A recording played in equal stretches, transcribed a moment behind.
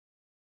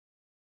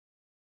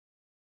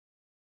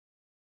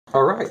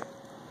Alright,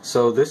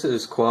 so this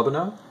is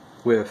Kwabena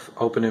with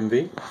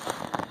OpenMV,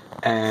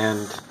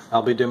 and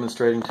I'll be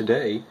demonstrating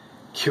today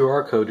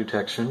QR code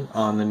detection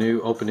on the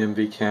new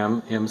OpenMV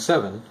Cam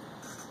M7.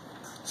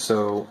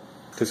 So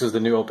this is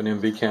the new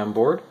OpenMV Cam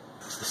board.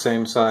 It's the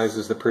same size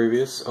as the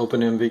previous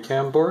OpenMV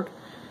Cam board.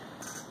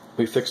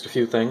 We fixed a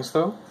few things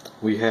though.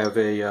 We have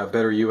a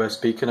better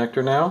USB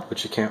connector now,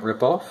 which you can't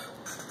rip off.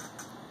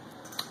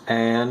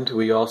 And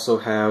we also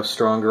have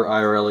stronger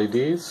IR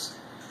LEDs.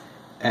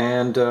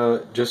 And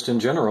just in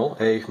general,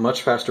 a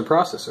much faster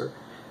processor.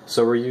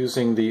 So we're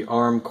using the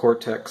ARM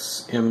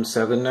Cortex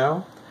M7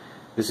 now.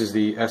 This is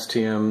the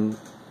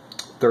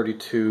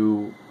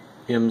STM32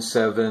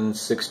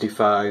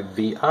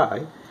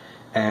 M765VI,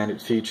 and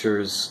it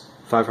features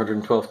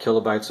 512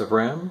 kilobytes of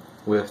RAM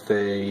with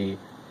a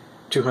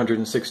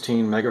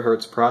 216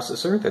 megahertz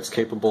processor that's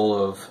capable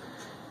of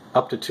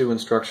up to 2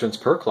 instructions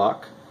per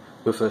clock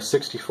with a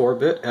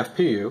 64-bit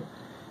FPU.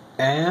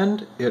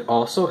 And it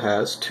also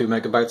has 2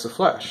 megabytes of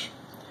flash.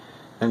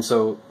 And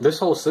so this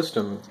whole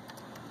system,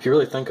 if you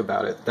really think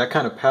about it, that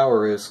kind of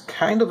power is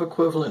kind of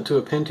equivalent to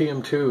a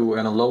Pentium 2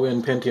 and a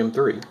low-end Pentium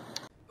 3.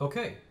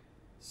 Okay,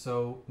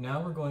 so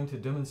now we're going to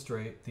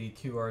demonstrate the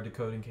QR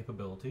decoding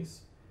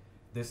capabilities.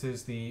 This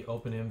is the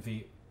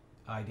OpenMV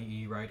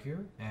IDE right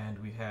here, and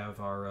we have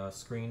our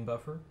screen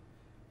buffer,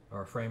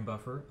 our frame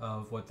buffer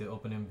of what the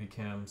OpenMV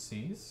Cam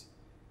sees,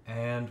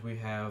 and we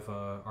have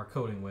our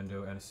coding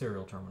window and a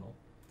serial terminal.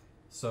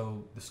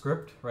 So the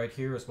script right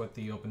here is what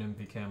the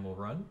OpenMV Cam will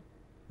run.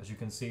 As you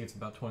can see, it's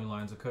about 20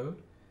 lines of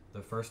code.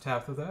 The first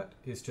half of that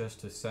is just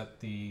to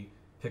set the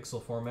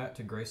pixel format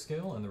to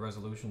grayscale and the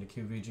resolution to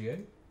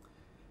QVGA.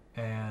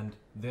 And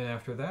then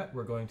after that,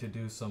 we're going to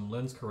do some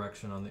lens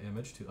correction on the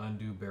image to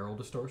undo barrel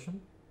distortion.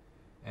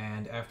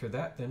 And after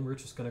that, then we're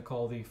just going to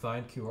call the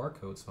find QR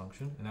codes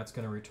function, and that's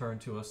going to return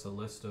to us a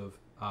list of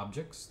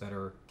objects that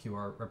are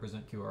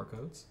represent QR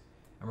codes,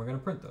 and we're going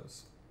to print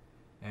those.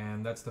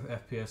 And that's the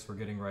FPS we're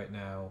getting right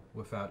now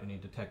without any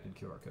detected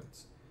QR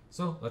codes.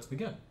 So let's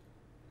begin.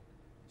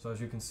 So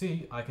as you can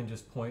see, I can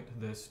just point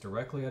this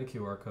directly at a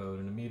QR code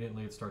and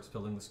immediately it starts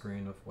filling the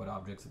screen with what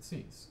objects it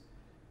sees.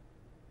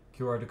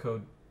 QR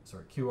code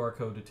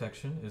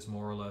detection is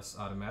more or less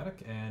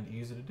automatic and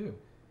easy to do.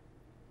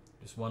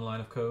 Just one line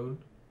of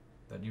code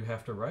that you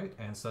have to write,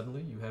 and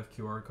suddenly you have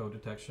QR code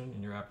detection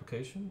in your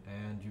application,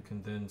 and you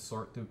can then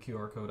sort through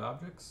QR code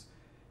objects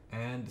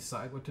and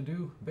decide what to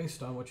do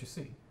based on what you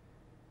see.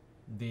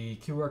 The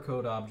QR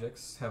code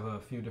objects have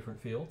a few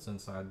different fields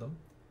inside them.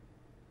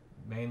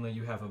 Mainly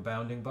you have a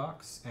bounding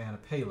box and a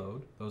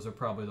payload. Those are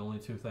probably the only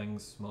two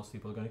things most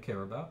people are going to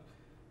care about.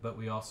 But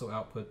we also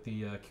output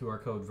the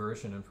QR code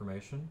version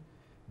information,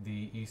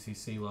 the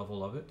ECC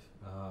level of it,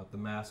 the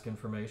mask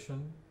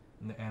information,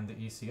 and the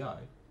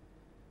ECI.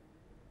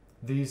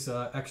 These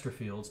extra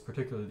fields,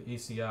 particularly the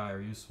ECI,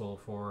 are useful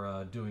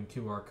for doing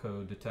QR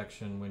code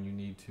detection when you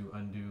need to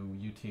undo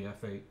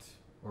UTF-8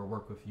 or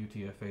work with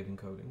UTF-8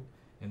 encoding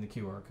in the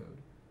QR code.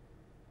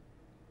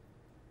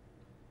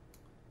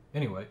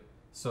 Anyway,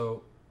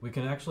 so we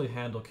can actually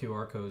handle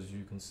QR codes, as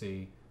you can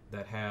see,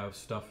 that have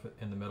stuff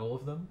in the middle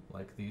of them,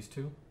 like these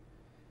two.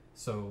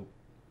 So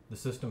the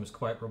system is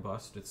quite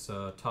robust. It's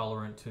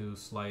tolerant to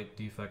slight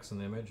defects in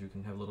the image. You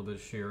can have a little bit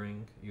of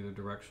shearing, either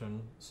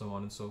direction, so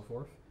on and so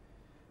forth.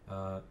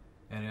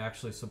 And it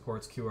actually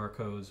supports QR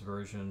codes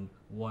version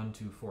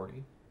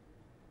 1.240.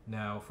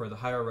 Now, for the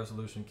higher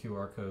resolution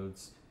QR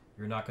codes,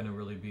 you're not going to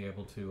really be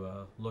able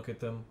to look at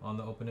them on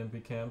the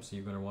OpenMV Cam, so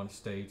you're going to want to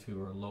stay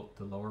to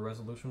the lower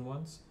resolution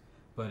ones.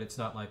 But it's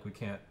not like we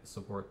can't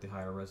support the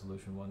higher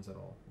resolution ones at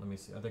all. Let me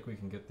see. I think we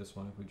can get this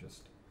one if we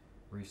just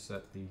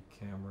reset the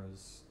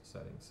camera's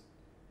settings.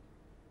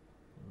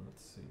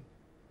 Let's see.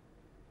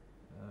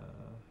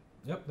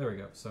 Yep, there we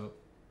go. So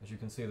as you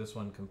can see, this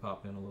one can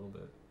pop in a little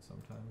bit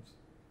sometimes.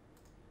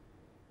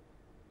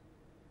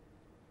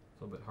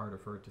 It's a little bit harder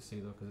for it to see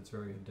though because it's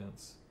very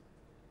dense.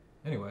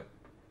 Anyway.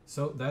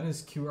 So that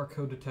is QR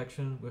code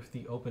detection with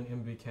the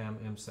OpenMV Cam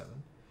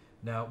M7.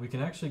 Now we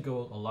can actually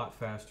go a lot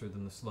faster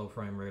than the slow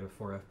frame rate of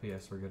 4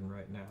 FPS we're getting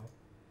right now.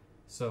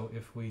 So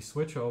if we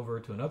switch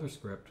over to another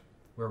script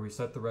where we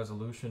set the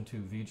resolution to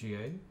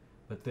VGA,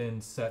 but then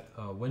set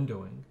a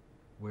windowing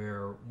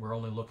where we're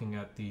only looking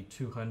at the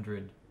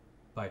 200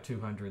 by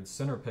 200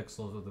 center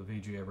pixels of the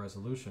VGA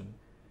resolution,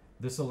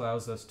 this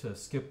allows us to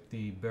skip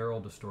the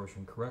barrel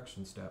distortion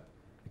correction step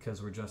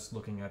because we're just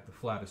looking at the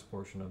flattest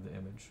portion of the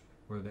image,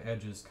 where the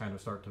edges kind of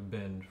start to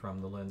bend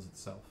from the lens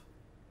itself.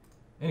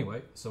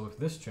 Anyway, so with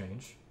this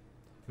change,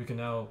 we can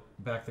now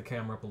back the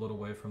camera up a little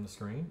way from the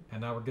screen,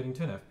 and now we're getting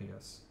 10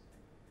 FPS.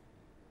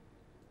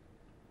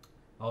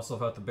 Also,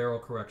 without the barrel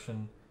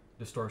correction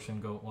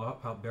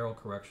without barrel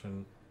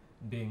correction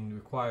being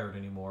required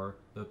anymore,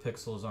 the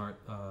pixels aren't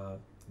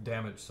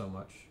damaged so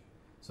much.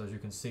 So as you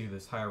can see,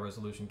 this higher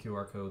resolution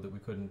QR code that we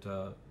couldn't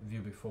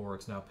view before,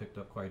 it's now picked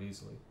up quite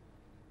easily.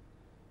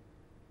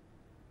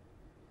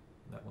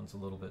 That one's a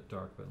little bit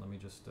dark, but let me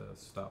just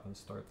stop and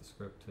start the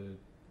script to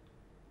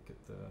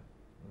get the...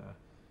 Nah,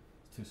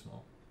 it's too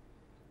small.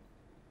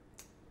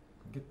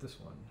 Get this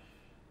one.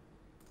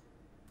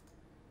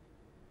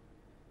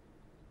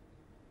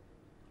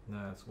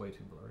 Nah, it's way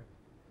too blurry.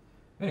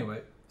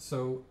 Anyway,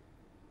 so...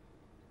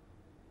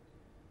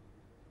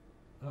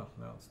 Oh,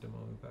 now it's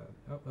demoing bad.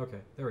 Oh, okay,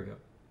 there we go.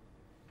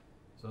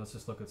 So let's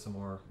just look at some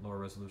more lower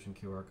resolution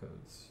QR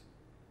codes.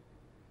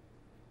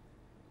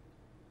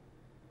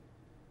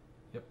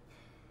 Yep.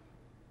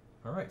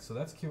 Alright, so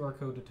that's QR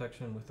code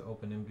detection with the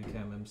OpenMV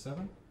Cam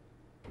M7.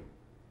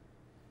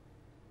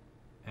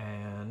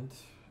 And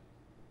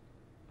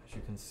as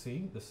you can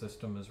see, the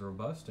system is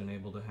robust and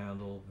able to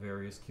handle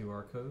various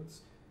QR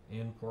codes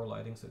in poor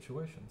lighting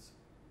situations.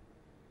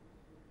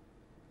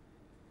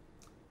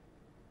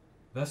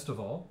 Best of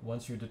all,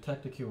 once you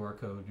detect a QR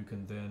code, you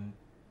can then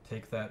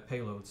take that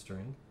payload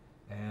string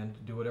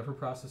and do whatever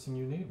processing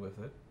you need with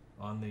it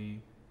on the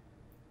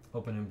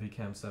OpenMV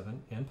Cam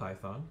 7 in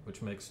Python,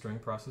 which makes string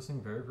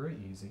processing very, very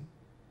easy,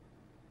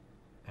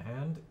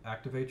 and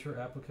activate your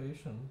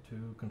application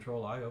to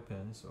control I/O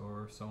pins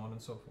or so on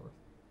and so forth.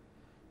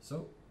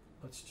 So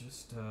let's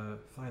just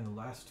find the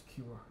last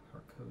QR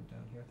code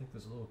down here. I think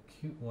there's a little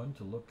cute one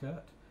to look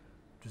at,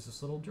 which is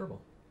this little gerbil.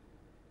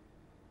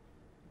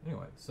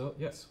 Anyway, so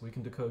yes, we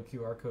can decode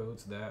QR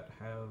codes that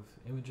have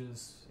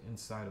images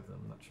inside of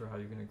them. Not sure how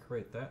you're going to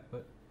create that,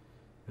 but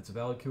if it's a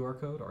valid QR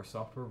code, our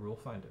software will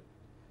find it.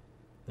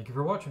 Thank you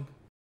for watching.